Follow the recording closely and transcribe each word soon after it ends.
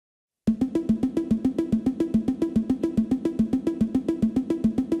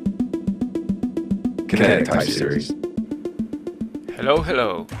kinetic type series.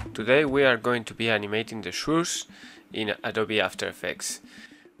 Hello. Today we are going to be animating the Swoosh in Adobe After Effects.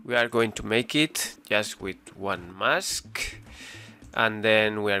 We are going to make it just with one mask, and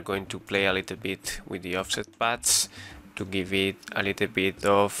then we are going to play a little bit with the offset paths to give it a little bit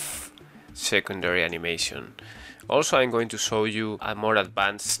of secondary animation. Also, I'm going to show you a more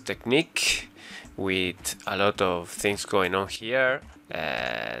advanced technique with a lot of things going on here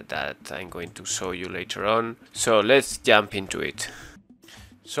that I'm going to show you later on. So let's jump into it.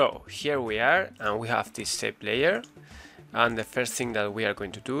 So here we are, and we have this shape layer, and the first thing that we are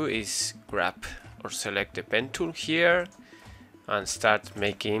going to do is grab or select the pen tool here and start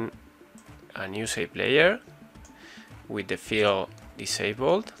making a new shape layer with the fill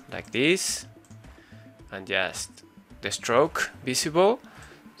disabled like this, and just the stroke visible.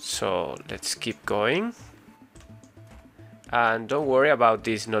 So let's keep going, and don't worry about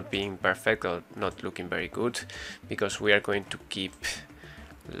this not being perfect or not looking very good, because we are going to keep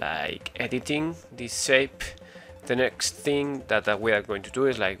like editing this shape. The next thing that we are going to do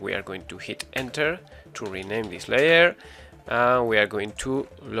is we are going to hit enter to rename this layer, and we are going to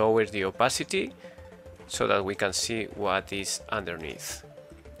lower the opacity so that we can see what is underneath.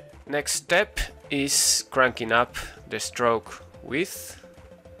 Next step is cranking up the stroke width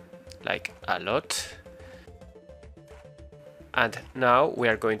like a lot, and now we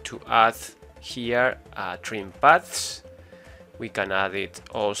are going to add here trim paths. We can add it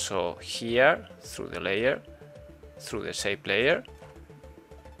also here through the layer, through the shape layer.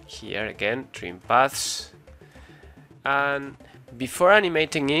 Here again, trim paths. And before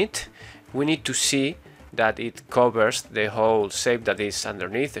animating it, we need to see that it covers the whole shape that is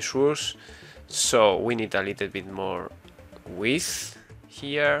underneath the swoosh. So we need a little bit more width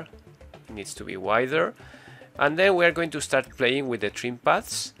here. It needs to be wider. And then we are going to start playing with the trim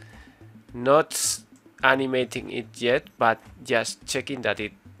paths. Not animating it yet, but just checking that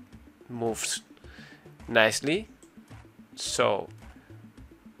it moves nicely. So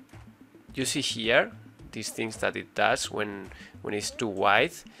you see here these things that it does when it's too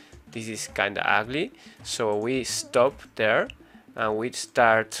wide. This is kind of ugly, so we stop there and we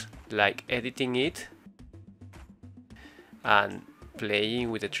start like editing it and playing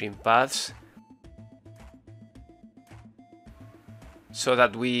with the trim paths so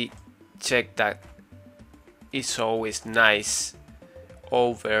that we check that it's always nice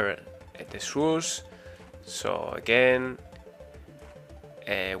over the swoosh. So again,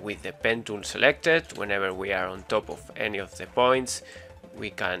 with the pen tool selected, whenever we are on top of any of the points, we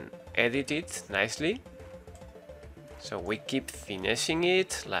can edit it nicely. So we keep finishing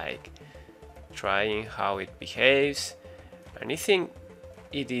it, like trying how it behaves, and I think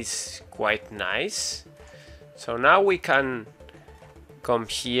it is quite nice. So now we can come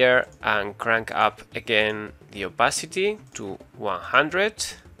here and crank up again the opacity to 100,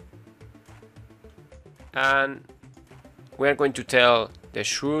 and we're going to tell the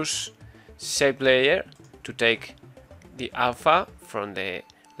swoosh shape layer to take the alpha from the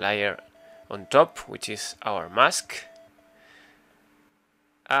layer on top, which is our mask,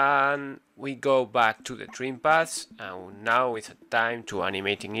 and we go back to the trim paths, and now it's time to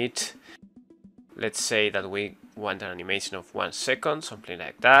animating it. Let's say that we want an animation of 1 second, something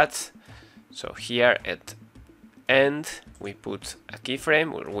like that. So here at end we put a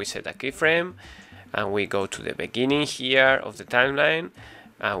keyframe, or we set a keyframe, and we go to the beginning here of the timeline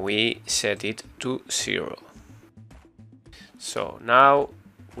and we set it to 0. So now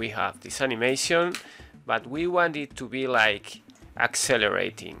we have this animation, but we want it to be like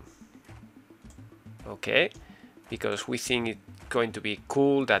accelerating, okay, because we think it's going to be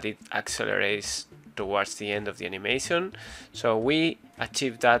cool that it accelerates towards the end of the animation. So we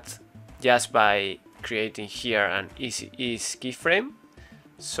achieve that just by creating here an easy ease keyframe.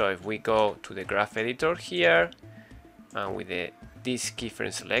 So if we go to the graph editor here, and with this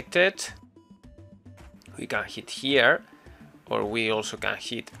keyframe selected, we can hit here, or we also can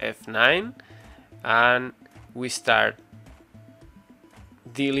hit F9, and we start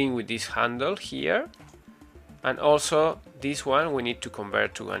dealing with this handle here. And also this one we need to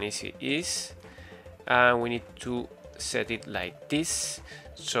convert to an easy ease, and we need to set it like this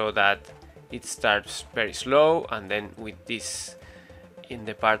so that it starts very slow, and then with this in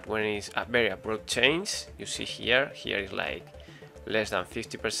the part when it's a very abrupt change, you see here is like less than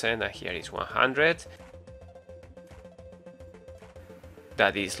 50%, and here is 100.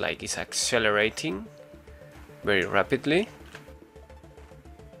 That is like it's accelerating very rapidly.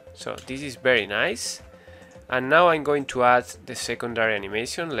 So this is very nice. And now I'm going to add the secondary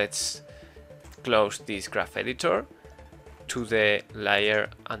animation. Let's close this graph editor to the layer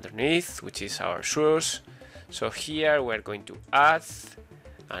underneath, which is our Swoosh. So here we're going to add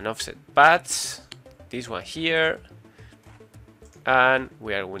an offset path, this one here, and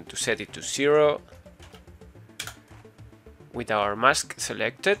we are going to set it to 0. With our mask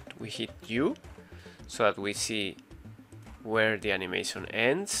selected, we hit U so that we see where the animation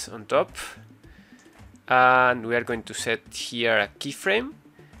ends on top. And we are going to set here a keyframe,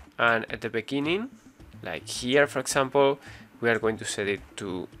 and at the beginning, like here for example, we are going to set it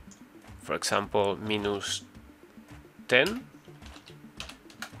to, for example, -10,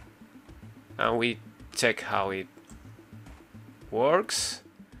 and we check how it works,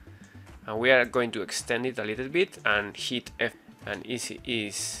 and we are going to extend it a little bit and hit F and easy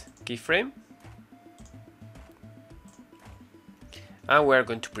is keyframe, and we are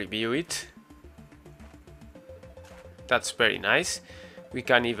going to preview it. That's very nice. We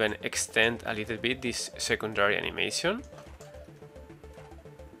can even extend a little bit this secondary animation,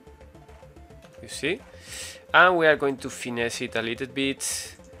 you see, and we are going to finesse it a little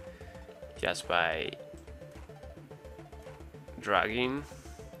bit just by dragging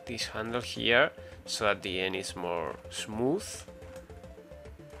this handle here so that the end is more smooth.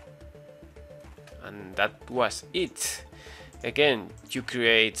 And that was it. Again, you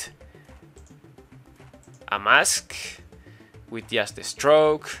create a mask with just the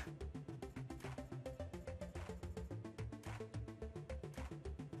stroke,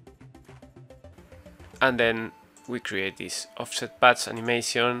 and then we create this offset paths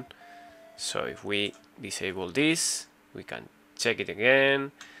animation. So if we disable this, we can check it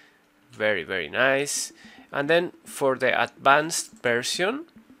again. Very, very nice. And then for the advanced version,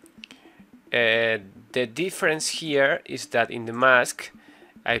 the difference here is that in the mask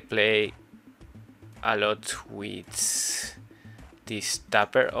I play a lot with this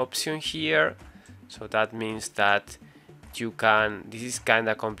tapper option here. So that means that you can, this is kind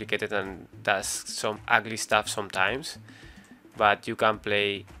of complicated and does some ugly stuff sometimes, but you can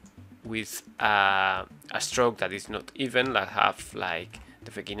play with a stroke that is not even, like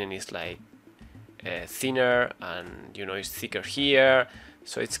the beginning is like thinner, and you know it's thicker here,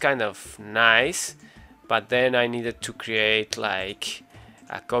 so it's kind of nice. But then I needed to create like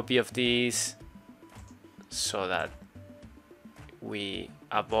a copy of this so that we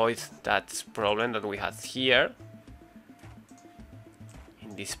avoid that problem that we had here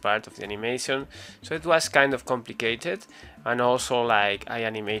in this part of the animation. So it was kind of complicated, and also like I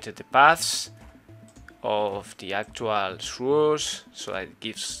animated the paths of the actual Swoosh so that it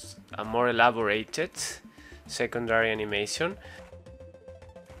gives a more elaborated secondary animation.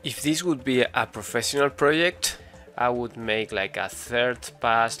 If this would be a professional project, I would make like a third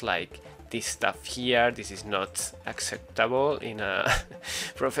pass, like this stuff here. This is not acceptable in a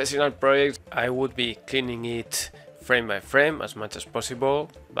professional project. I would be cleaning it frame by frame as much as possible,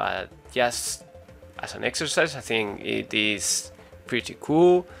 but just as an exercise, I think it is pretty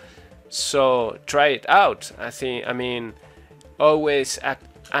cool. So try it out. I mean, always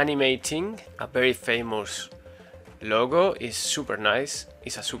animating a very famous logo is super nice.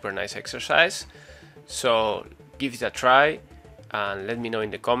 It's a super nice exercise. So give it a try and let me know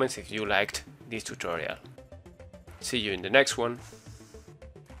in the comments if you liked this tutorial. See you in the next one.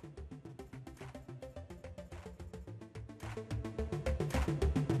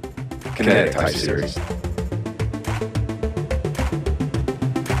 Kinetic type series.